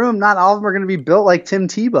 guys in a room, not all of them are going to be built like Tim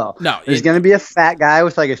Tebow. No. There's going to be a fat guy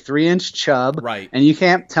with like a 3-inch chub. Right. And you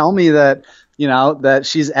can't tell me that, that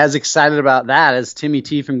she's as excited about that as Timmy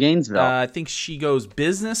T from Gainesville. I think she goes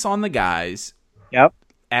business on the guys. Yep.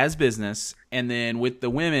 As business. And then with the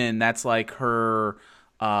women, that's like her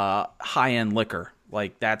high-end liquor.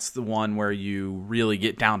 Like, that's the one where you really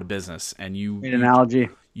get down to business, and Great analogy.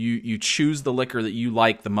 You choose the liquor that you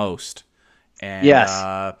like the most. And, yes.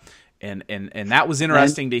 And that was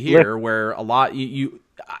interesting to hear. Where a lot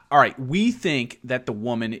all right, we think that the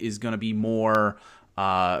woman is going to be more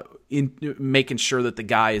in making sure that the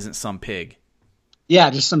guy isn't some pig. Yeah,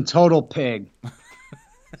 just some total pig.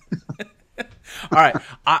 All right,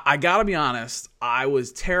 I gotta be honest. I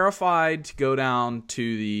was terrified to go down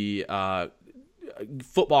to the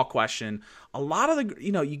football question. A lot of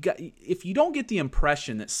the if you don't get the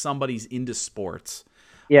impression that somebody's into sports,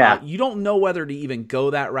 you don't know whether to even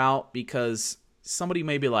go that route, because somebody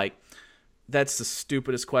may be like, that's the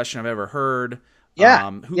stupidest question I've ever heard.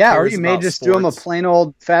 Or you may just do them a plain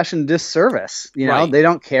old fashioned disservice. They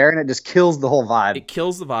don't care, and it just kills the whole vibe. It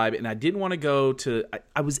kills the vibe, and I didn't want to go to.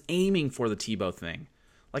 I was aiming for the Tebow thing.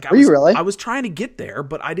 Like, Were you really? I was trying to get there,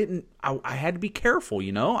 but I didn't. I had to be careful.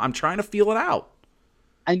 I'm trying to feel it out.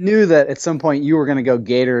 I knew that at some point you were going to go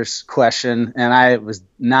Gators question, and I was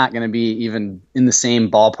not going to be even in the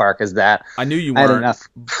same ballpark as that. I knew you weren't.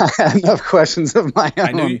 I had enough questions of my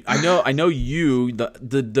own. I know you,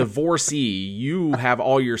 the divorcee, you have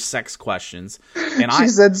all your sex questions. And she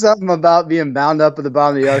said something about being bound up at the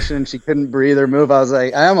bottom of the ocean and she couldn't breathe or move. I was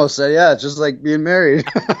like, I almost said, yeah, it's just like being married.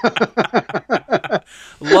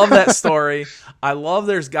 Love that story. I love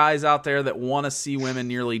there's guys out there that want to see women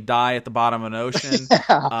nearly die at the bottom of an ocean.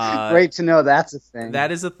 Yeah, great to know that's a thing.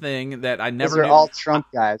 That is a thing that I never knew. Those are all Trump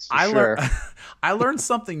guys, for sure. I learned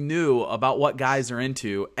something new about what guys are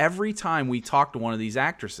into every time we talk to one of these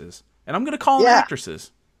actresses. And I'm going to call them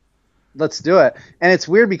actresses. Let's do it. And it's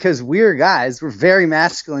weird because we're guys. We're very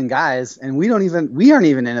masculine guys, and we aren't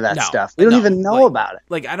even into that stuff. We don't even know about it.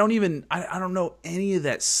 Like, I don't know any of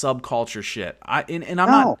that subculture shit. I'm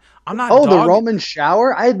not. The Roman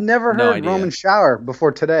shower? I had never heard Roman shower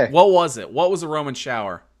before today. What was it? What was a Roman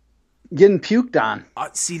shower? Getting puked on.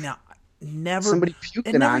 See, now somebody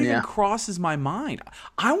puking never on even you. crosses my mind.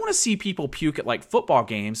 I want to see people puke at like football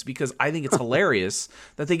games because I think it's hilarious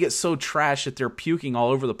that they get so trash that they're puking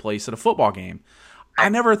all over the place at a football game. I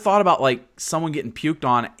never thought about like someone getting puked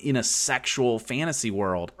on in a sexual fantasy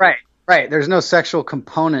world. Right. There's no sexual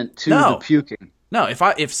component to the puking. No,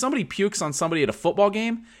 if somebody pukes on somebody at a football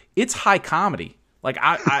game, it's high comedy. Like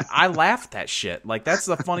I laugh at that shit. Like that's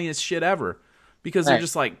the funniest shit ever. Because they're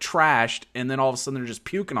just like trashed, and then all of a sudden they're just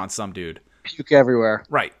puking on some dude. Puke everywhere.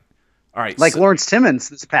 Right. All right. Like Lawrence Timmons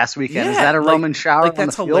this past weekend. Yeah, is that a Roman shower? Like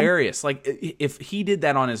that's on the hilarious. Like if he did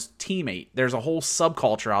that on his teammate, there's a whole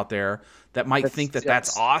subculture out there that might think that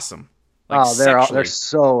that's awesome. Like they're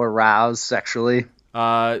so aroused sexually.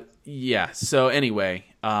 Yeah. So anyway,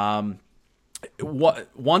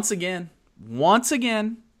 once again,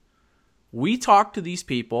 we talk to these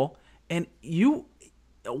people, and you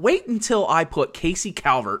wait until I put Casey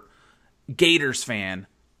Calvert, Gators fan,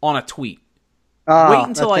 on a tweet. Wait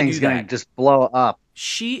until I do that. Gonna just blow up.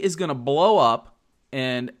 She is gonna blow up,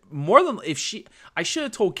 and more than I should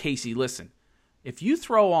have told Casey, listen, if you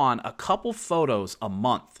throw on a couple photos a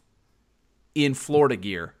month in Florida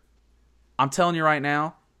gear, I'm telling you right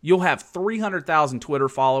now, you'll have 300,000 Twitter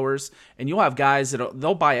followers, and you'll have guys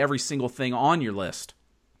they'll buy every single thing on your list.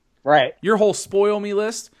 Right. Your whole spoil me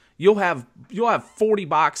list, you'll have 40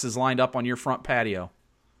 boxes lined up on your front patio.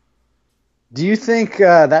 Do you think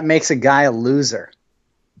that makes a guy a loser?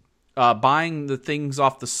 Buying the things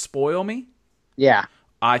off the spoil me? Yeah.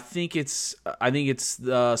 I think it's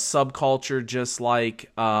the subculture, just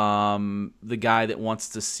like the guy that wants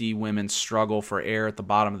to see women struggle for air at the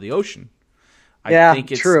bottom of the ocean. I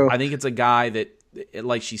think it's true. I think it's a guy that,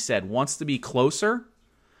 like she said, wants to be closer,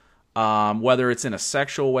 whether it's in a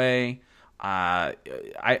sexual way.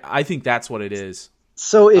 I think that's what it is.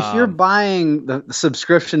 So if you're buying the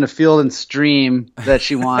subscription to Field and Stream that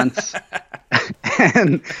she wants,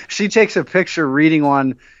 and she takes a picture reading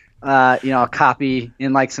one, a copy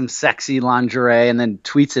in like some sexy lingerie, and then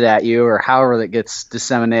tweets it at you, or however that gets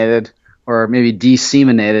disseminated, or maybe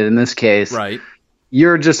disseminated in this case, right?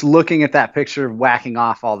 You're just looking at that picture, whacking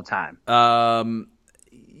off all the time. I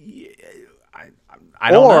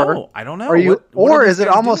don't know. Are you, what is it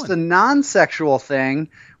almost doing? a non-sexual thing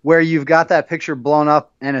where you've got that picture blown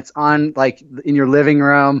up and it's on like in your living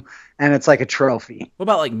room and it's like a trophy? What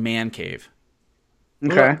about like man cave?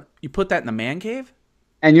 Okay. You put that in the man cave?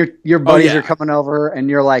 And your buddies are coming over and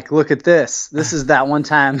you're like, look at this. This is that one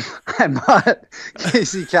time I bought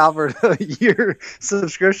Casey Calvert a year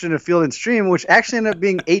subscription to Field and Stream, which actually ended up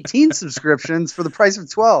being 18 subscriptions for the price of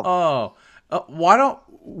 12. Oh, why don't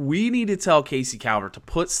we need to tell Casey Calvert to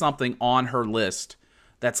put something on her list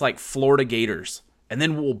that's like Florida Gators, and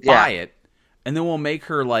then we'll buy it, and then we'll make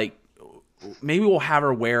her like, maybe we'll have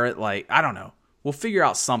her wear it, like, I don't know. We'll figure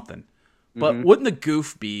out something. But wouldn't the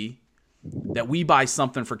goof be that we buy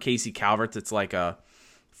something for Casey Calvert that's like a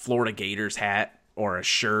Florida Gators hat or a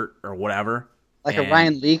shirt or whatever? Like a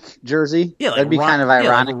Ryan Leak jersey? Yeah, like that'd be kind of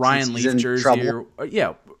ironic. Like a Ryan Leak jersey.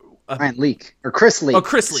 Ryan Leak. Or Chris Leak. Oh,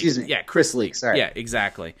 Chris Leak. Excuse me. Yeah, Chris Leak. Sorry. Yeah,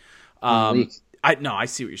 exactly. Leak. I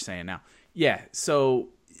see what you're saying now. Yeah, so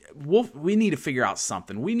we need to figure out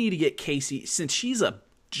something. We need to get Casey, since she's a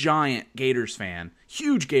giant Gators fan,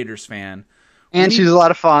 huge Gators fan. And she's a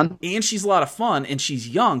lot of fun. And she's a lot of fun, and she's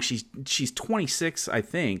young. She's 26, I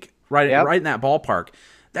think, right in that ballpark.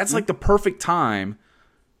 That's like the perfect time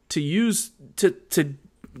to use to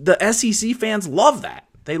the SEC fans love that.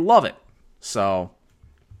 They love it. So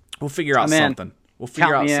we'll figure out something. We'll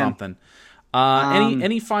figure out something.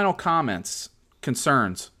 Any final comments,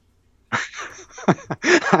 concerns?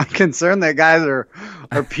 I'm concerned that guys are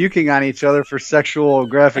puking on each other for sexual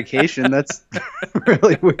gratification. That's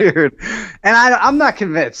really weird. And I'm not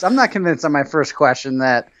convinced. I'm not convinced on my first question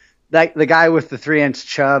that the guy with the 3-inch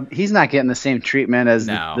chub, he's not getting the same treatment as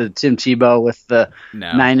the Tim Tebow with the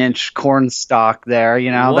 9-inch corn stalk there.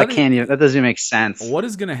 You know, that doesn't even make sense. What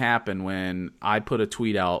is going to happen when I put a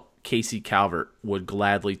tweet out? Casey Calvert would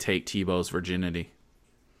gladly take Tebow's virginity.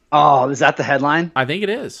 Oh, is that the headline? I think it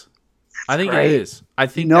is. I think it is. I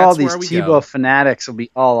think all these Tebow fanatics will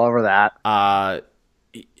be all over that. I'm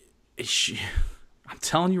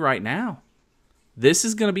telling you right now, this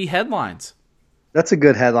is going to be headlines. That's a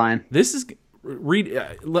good headline. This is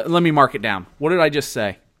let me mark it down. What did I just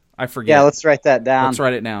say? I forget. Yeah, let's write that down. Let's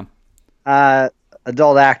write it down.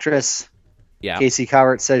 Adult actress. Yeah. Casey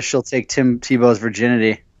Calvert says she'll take Tim Tebow's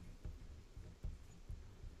virginity.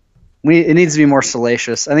 It needs to be more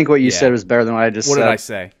salacious. I think what you said was better than what I just said. What did I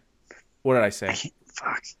say? What did I say?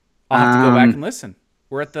 Fuck. I'll have to go back and listen.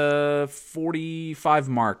 We're at the 45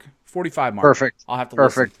 mark. 45 mark. Perfect. I'll have to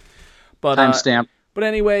listen. But timestamp. But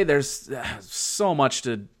anyway, there's so much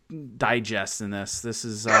to digest in this. This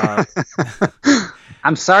is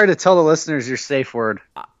I'm sorry to tell the listeners your safe word.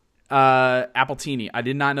 Appletini. I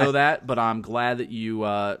did not know that, but I'm glad that you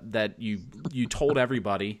told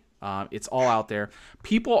everybody. It's all out there.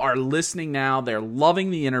 People are listening now. They're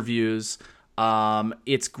loving the interviews.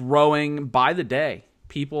 It's growing by the day.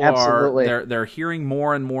 People are they're hearing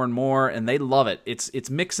more and more and more, and they love it. It's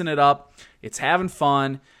mixing it up. It's having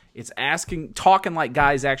fun. It's talking like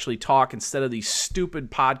guys actually talk instead of these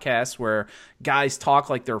stupid podcasts where guys talk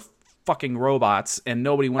like they're fucking robots and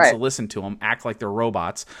nobody wants to listen to them, act like they're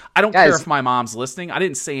robots. I don't care if my mom's listening. I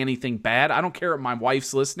didn't say anything bad. I don't care if my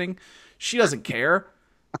wife's listening. She doesn't care.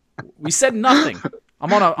 We said nothing.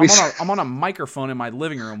 I'm on a microphone in my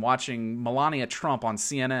living room watching Melania Trump on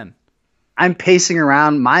CNN. I'm pacing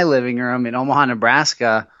around my living room in Omaha,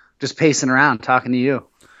 Nebraska, just pacing around talking to you.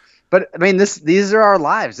 But I mean, these are our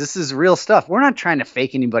lives. This is real stuff. We're not trying to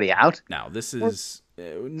fake anybody out. No, this is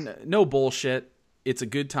no bullshit. It's a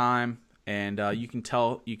good time, and you can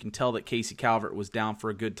tell that Casey Calvert was down for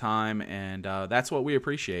a good time, and that's what we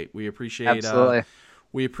appreciate. We appreciate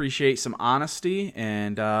some honesty,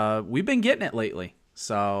 and we've been getting it lately.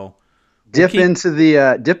 So dip into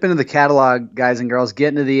the catalog, guys and girls. Get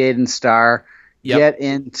into the Aiden Star. Yep. Get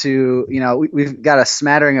into we've got a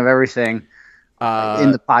smattering of everything.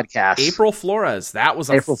 In the podcast. April Flores. That was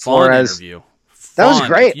a fun interview. That was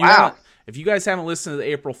great. Wow. If you guys haven't listened to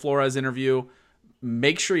the April Flores interview,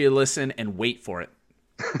 make sure you listen and wait for it.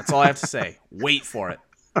 That's all I have to say. Wait for it.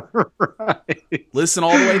 Right. Listen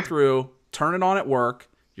all the way through. Turn it on at work.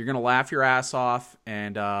 You're going to laugh your ass off,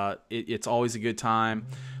 and it's always a good time.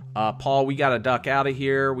 Paul, we got to duck out of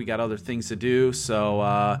here. We got other things to do.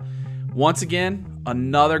 So, once again,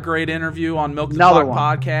 another great interview on Milk the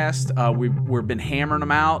Clock podcast. We've been hammering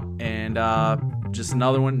them out, and just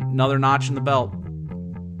another notch in the belt.